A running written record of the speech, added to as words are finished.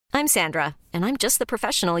I'm Sandra, and I'm just the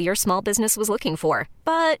professional your small business was looking for.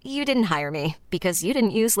 But you didn't hire me because you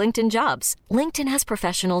didn't use LinkedIn Jobs. LinkedIn has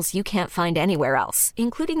professionals you can't find anywhere else,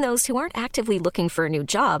 including those who aren't actively looking for a new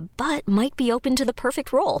job, but might be open to the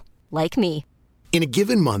perfect role, like me. In a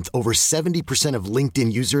given month, over 70% of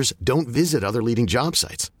LinkedIn users don't visit other leading job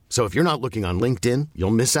sites. So if you're not looking on LinkedIn,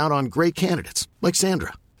 you'll miss out on great candidates like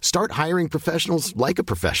Sandra. Start hiring professionals like a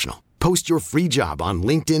professional. Post your free job on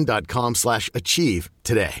linkedin.com/achieve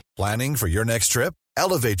today. Planning for your next trip?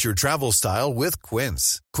 Elevate your travel style with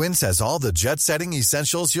Quince. Quince has all the jet-setting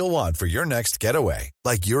essentials you'll want for your next getaway,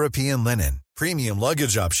 like European linen, premium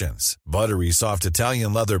luggage options, buttery soft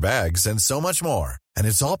Italian leather bags, and so much more. And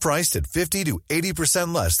it's all priced at 50 to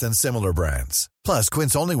 80% less than similar brands. Plus,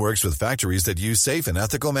 Quince only works with factories that use safe and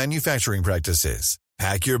ethical manufacturing practices.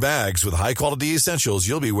 Pack your bags with high-quality essentials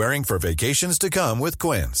you'll be wearing for vacations to come with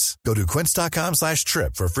Quince. Go to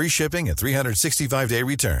quince.com/trip for free shipping and 365-day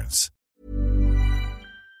returns.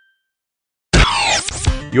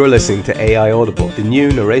 You're listening to AI Audible, the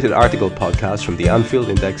new narrated article podcast from the Anfield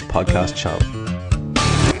Index podcast channel.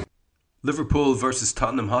 Liverpool versus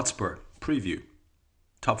Tottenham Hotspur preview.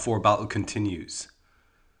 Top 4 battle continues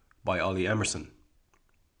by Ollie Emerson.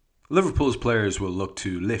 Liverpool's players will look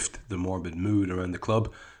to lift the morbid mood around the club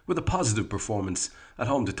with a positive performance at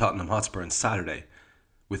home to Tottenham Hotspur on Saturday,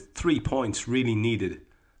 with 3 points really needed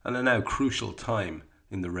and a now crucial time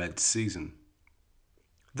in the Reds' season.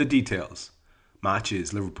 The details. Match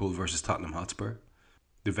is Liverpool versus Tottenham Hotspur.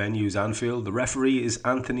 The venue is Anfield. The referee is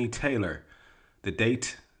Anthony Taylor. The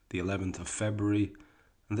date, the 11th of February,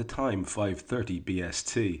 and the time, 5:30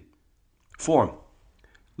 BST. Form.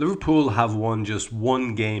 Liverpool have won just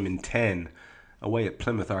 1 game in 10 away at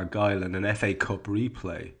Plymouth Argyle in an FA Cup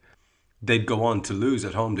replay. They'd go on to lose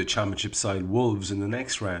at home to Championship side Wolves in the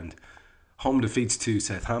next round. Home defeats to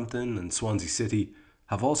Southampton and Swansea City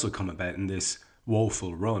have also come about in this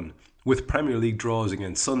woeful run, with Premier League draws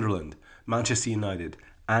against Sunderland, Manchester United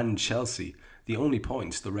and Chelsea the only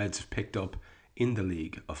points the Reds have picked up in the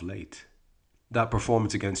league of late. That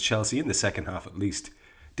performance against Chelsea, in the second half at least,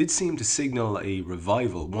 did seem to signal a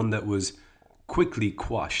revival, one that was quickly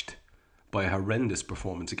quashed by a horrendous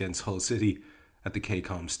performance against Hull City at the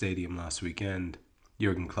KCOM Stadium last weekend,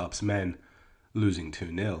 Jurgen Klopp's men losing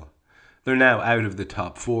 2-0. They're now out of the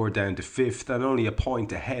top 4, down to 5th, and only a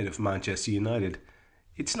point ahead of Manchester United.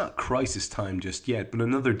 It's not crisis time just yet, but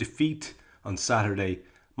another defeat on Saturday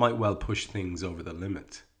might well push things over the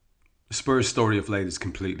limit. The Spurs' story of late is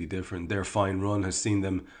completely different. Their fine run has seen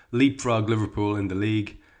them leapfrog Liverpool in the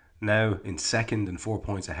league, now in second and 4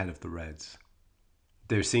 points ahead of the Reds.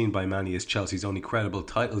 They're seen by many as Chelsea's only credible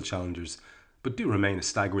title challengers, but do remain a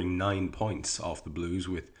staggering 9 points off the Blues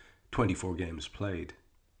with 24 games played.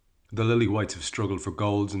 The Lily Whites have struggled for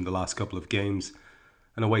goals in the last couple of games.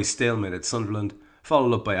 An away stalemate at Sunderland,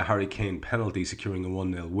 followed up by a Harry Kane penalty securing a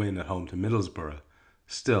 1-0 win at home to Middlesbrough.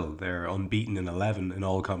 Still, they're unbeaten in 11 in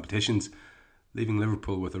all competitions, leaving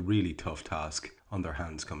Liverpool with a really tough task on their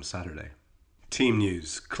hands come Saturday. Team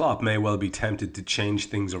news. Klopp may well be tempted to change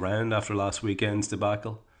things around after last weekend's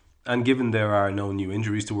debacle, and given there are no new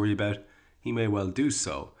injuries to worry about, he may well do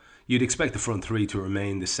so. You'd expect the front three to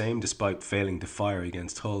remain the same despite failing to fire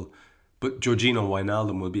against Hull, but Georginio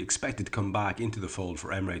Wijnaldum will be expected to come back into the fold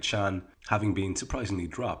for Emre Can, having been surprisingly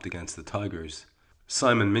dropped against the Tigers.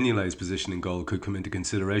 Simon Mignolet's position in goal could come into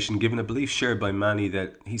consideration, given a belief shared by many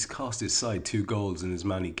that he's cost his side 2 goals in as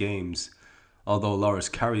many games, although Loris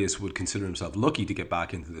Karius would consider himself lucky to get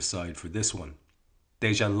back into the side for this one.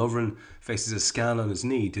 Dejan Lovren faces a scan on his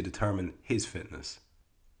knee to determine his fitness.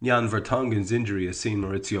 Jan Vertonghen's injury has seen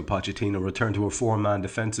Maurizio Pochettino return to a 4-man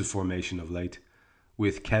defensive formation of late,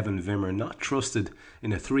 with Kevin Wimmer not trusted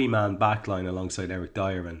in a 3-man backline alongside Eric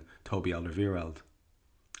Dyer and Toby Alderweireld.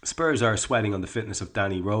 Spurs are sweating on the fitness of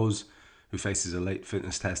Danny Rose, who faces a late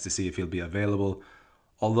fitness test to see if he'll be available,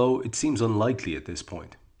 although it seems unlikely at this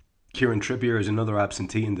point. Kieran Trippier is another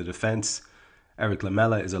absentee in the defence. Eric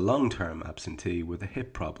Lamela is a long-term absentee with a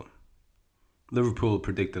hip problem. Liverpool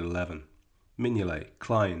predicted 11. Mignolet,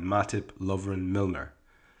 Klein, Matip, Lovren, Milner.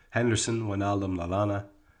 Henderson, Wijnaldum, Lallana.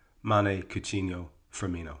 Mane, Coutinho,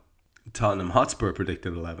 Firmino. Tottenham Hotspur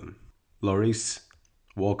predicted 11. Lloris,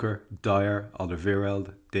 Walker, Dyer,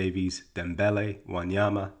 Alderweireld, Davies, Dembele,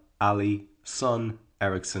 Wanyama, Ali, Son,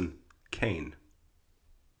 Eriksen, Kane.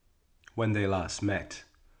 When they last met.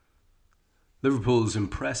 Liverpool's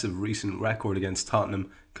impressive recent record against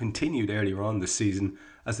Tottenham continued earlier on this season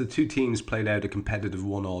as the two teams played out a competitive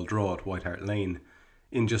 1-1 draw at White Hart Lane.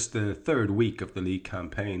 In just the third week of the league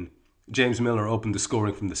campaign, James Milner opened the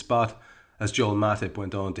scoring from the spot as Joel Matip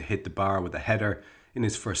went on to hit the bar with a header in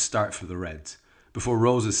his first start for the Reds. before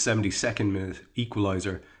Rose's 72nd minute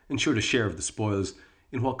equaliser ensured a share of the spoils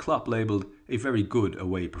in what Klopp labelled a very good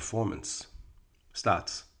away performance.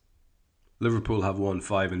 Stats: Liverpool have won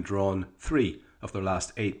 5 and drawn 3 of their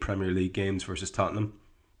last 8 Premier League games versus Tottenham.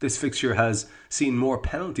 This fixture has seen more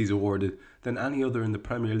penalties awarded than any other in the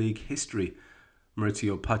Premier League history.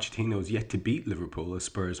 Mauricio Pochettino is yet to beat Liverpool as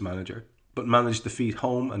Spurs manager, but managed defeat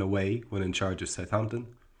home and away when in charge of Southampton.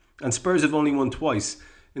 And Spurs have only won twice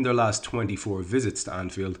in their last 24 visits to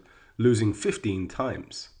Anfield, losing 15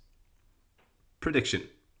 times. Prediction: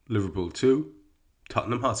 Liverpool 2,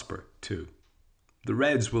 Tottenham Hotspur 2. The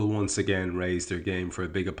Reds will once again raise their game for a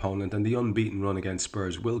big opponent, and the unbeaten run against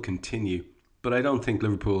Spurs will continue, but I don't think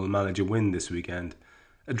Liverpool will manage a win this weekend.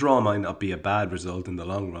 A draw might not be a bad result in the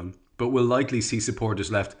long run, but will likely see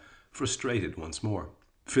supporters left frustrated once more.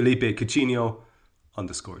 Felipe Coutinho on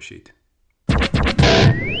the score sheet.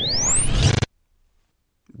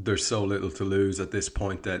 There's so little to lose at this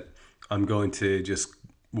point that I'm going to just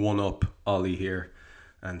one-up Ollie here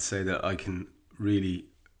and say that I can really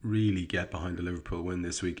get behind the Liverpool win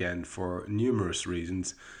this weekend for numerous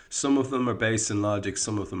reasons. Some of them are based in logic,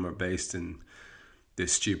 some of them are based in the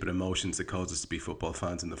stupid emotions that cause us to be football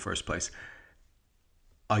fans in the first place.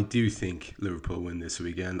 I do think Liverpool win this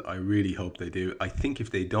weekend. I really hope they do. I think if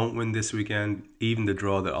they don't win this weekend, even the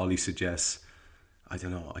draw that Ollie suggests, I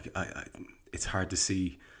don't know, it's hard to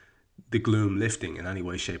see the gloom lifting in any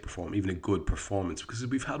way, shape or form, even a good performance, because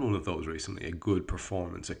we've had one of those recently, a good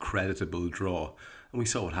performance, a creditable draw, and we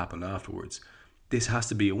saw what happened afterwards. This has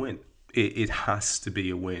to be a win. It has to be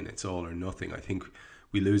a win. It's all or nothing. I think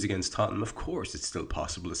we lose against Tottenham. Of course, it's still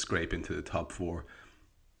possible to scrape into the top 4,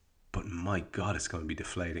 but my God, it's going to be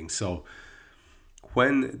deflating. So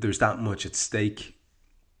when there's that much at stake,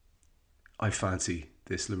 I fancy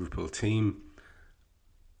this Liverpool team.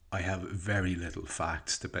 I have very little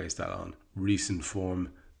facts to base that on. Recent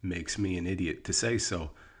form makes me an idiot to say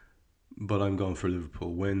so, but I'm going for a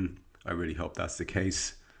Liverpool win. I really hope that's the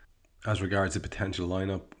case. As regards the potential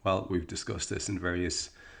lineup, well, we've discussed this in various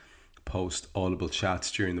post-audible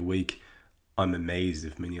chats during the week. I'm amazed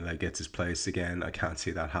if Mignolet gets his place again. I can't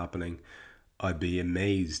see that happening. I'd be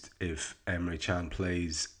amazed if Emre Can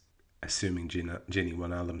plays, assuming Gini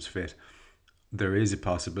Wijnaldum's fit. There is a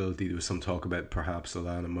possibility, there was some talk about perhaps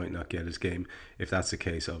Lallana might not get his game. If that's the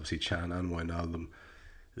case, obviously Can and Wijnaldum,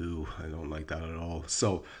 I don't like that at all.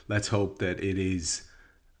 So let's hope that it is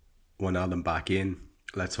Wijnaldum back in.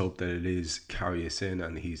 Let's hope that it is Karius in,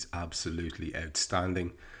 and he's absolutely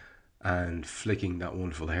outstanding and flicking that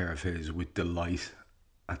wonderful hair of his with delight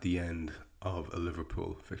at the end of a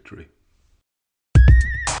Liverpool victory.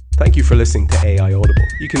 Thank you for listening to AI Audible.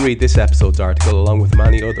 You can read this episode's article along with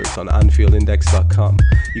many others on AnfieldIndex.com.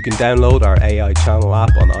 You can download our AI channel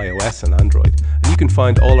app on iOS and Android. And you can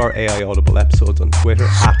find all our AI Audible episodes on Twitter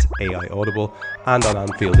at AI Audible and on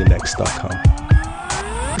AnfieldIndex.com.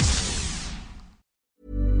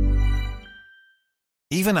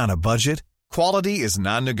 Even on a budget, quality is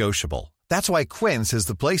non-negotiable. That's why Quince is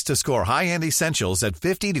the place to score high-end essentials at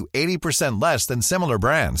 50 to 80% less than similar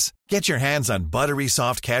brands. Get your hands on buttery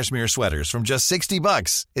soft cashmere sweaters from just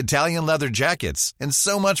 $60, Italian leather jackets, and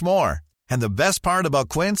so much more. And the best part about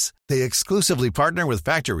Quince, they exclusively partner with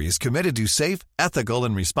factories committed to safe, ethical,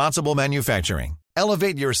 and responsible manufacturing.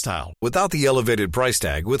 Elevate your style without the elevated price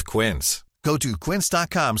tag with Quince. Go to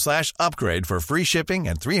quince.com/upgrade for free shipping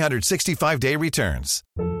and 365-day returns.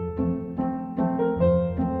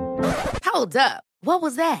 Hold up. What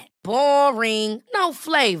was that? Boring. No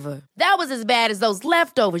flavor. That was as bad as those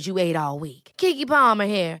leftovers you ate all week. Keke Palmer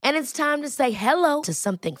here, and it's time to say hello to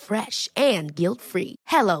something fresh and guilt-free.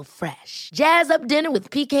 Hello Fresh. Jazz up dinner with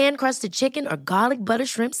pecan-crusted chicken or garlic butter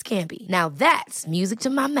shrimp scampi. Now that's music to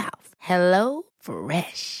my mouth. Hello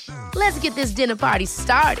Fresh. Let's get this dinner party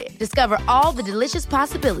started. Discover all the delicious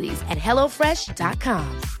possibilities at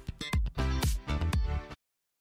HelloFresh.com.